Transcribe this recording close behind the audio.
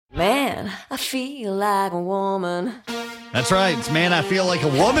Man, I feel like a woman. That's right. It's Man, I Feel Like a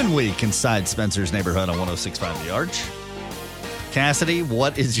Woman week inside Spencer's Neighborhood on 106.5 The Arch. Cassidy,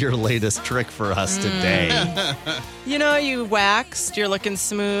 what is your latest trick for us today? You know, you waxed, you're looking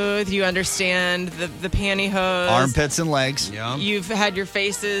smooth, you understand the pantyhose. Armpits and legs. Yeah. You've had your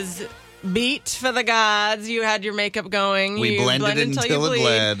faces beat for the gods. You had your makeup going. We you blended it until you it bleed.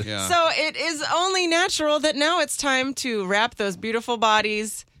 bled. Yeah. So it is only natural that now it's time to wrap those beautiful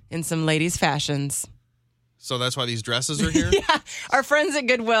bodies in some ladies' fashions. So that's why these dresses are here? Yeah. Our friends at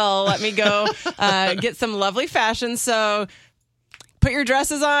Goodwill let me go get some lovely fashion. So put your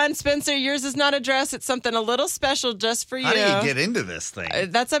dresses on. Spencer, yours is not a dress. It's something a little special just for you. How do you get into this thing?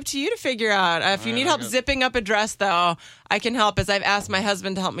 That's up to you to figure out. If you need help zipping up a dress, though, I can help, as I've asked my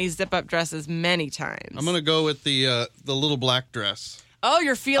husband to help me zip up dresses many times. I'm going to go with the little black dress. Oh,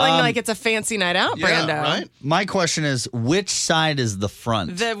 you're feeling like it's a fancy night out, Yeah, Brando. right? My question is, which side is the front?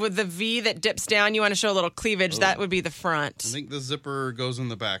 With the V that dips down, you want to show a little cleavage. That would be the front. I think the zipper goes in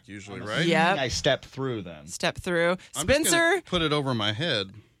the back usually, right? Yep. I step through then. Step through. I'm just Spencer, gonna put it over my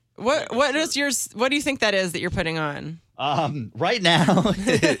head. what is yours? What do you think that is that you're putting on? Right now,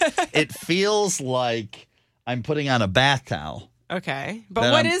 it feels like I'm putting on a bath towel. Okay,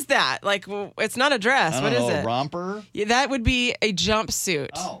 but what is that? Like, it's not a dress. I What don't is know, it? a romper? Yeah, that would be a jumpsuit.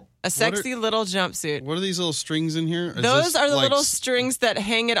 Oh. A sexy little jumpsuit. What are these little strings in here? Is Those this are the like little strings that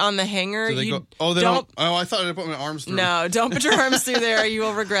hang it on the hanger. Do they You go? Oh, they don't. Oh, I thought I put my arms through. No, don't put your arms through there. You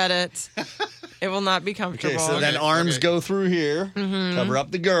will regret it. It will not be comfortable. Okay, so then arms go through here, cover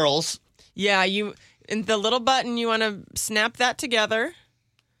up the girls. Yeah, in the little button, you want to snap that together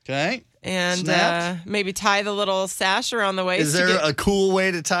Okay. and Snapped. maybe tie the little sash around the waist. Is there a cool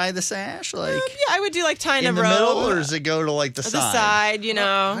way to tie the sash? Like Yeah, I would do like tying in a the rope. middle, or does it go to like the the side? side, you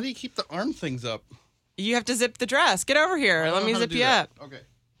know. How do you keep the arm things up? You have to zip the dress. Get over here. I don't Let know me how to zip do you that. up. Okay.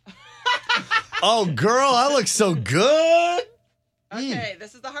 Oh, girl, I look so good. Okay,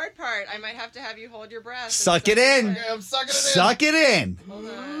 this is the hard part. I might have to have you hold your breath. Suck it in. Okay, I'm sucking it in. Suck it in. Hold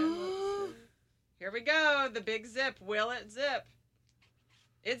on. Here we go. The big zip. Will it zip?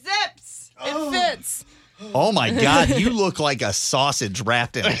 It zips. It fits. Oh my God, you look like a sausage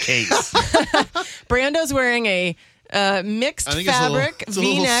wrapped in a case. Brando's wearing a mixed I think it's fabric a little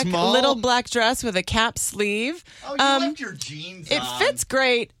V-neck small. little black dress with a cap sleeve. Oh, you left your jeans It on. fits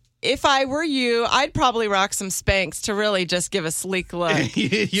great. If I were you, I'd probably rock some Spanx to really just give a sleek look.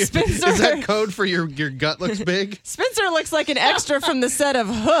 Spencer. Is that code for your gut looks big? Spencer looks like an extra from the set of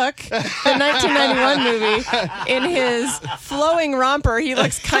Hook, the 1991 movie. In his flowing romper, he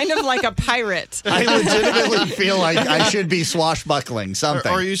looks kind of like a pirate. I legitimately feel like I should be swashbuckling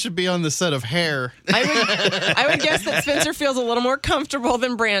something. Or you should be on the set of Hair. I would guess that Spencer feels a little more comfortable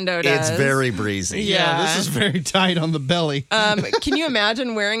than Brando does. It's very breezy. Yeah. This is very tight on the belly. Can you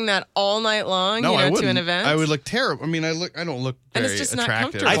imagine wearing that all night long, No, I to wouldn't. an event? I would look terrible. I mean, I don't look And very it's just not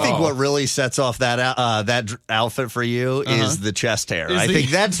attractive. comfortable. I think what really sets off that outfit for you is the chest hair. I the- think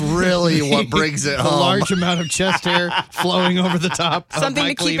that's really what brings it a home. large amount of chest hair flowing over the top. of Something my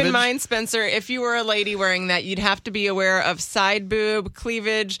to keep in cleavage. mind, Spencer, if you were a lady wearing that, you'd have to be aware of side boob,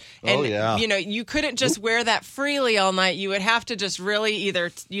 cleavage. And, Oh, yeah. you couldn't just wear that freely all night. You would have to just really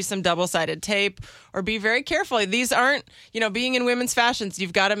either use some double-sided tape or be very careful. These aren't, being in women's fashions,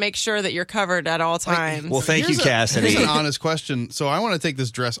 you've got to make sure that you're covered at all times. Well, thank you, Here's Cassidy. an honest question. So I want to take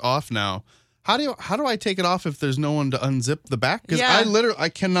this dress off now. How do I take it off if there's no one to unzip the back? Because Yeah. I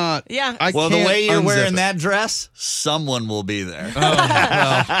cannot. Yeah. Well, the can't way you're unzip wearing it. that dress, someone will be there.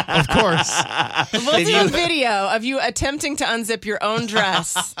 Of course. We'll do a video of you attempting to unzip your own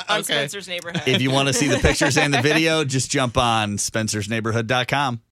dress on Spencer's Neighborhood. If you want to see the pictures and the video, just jump on spencersneighborhood.com.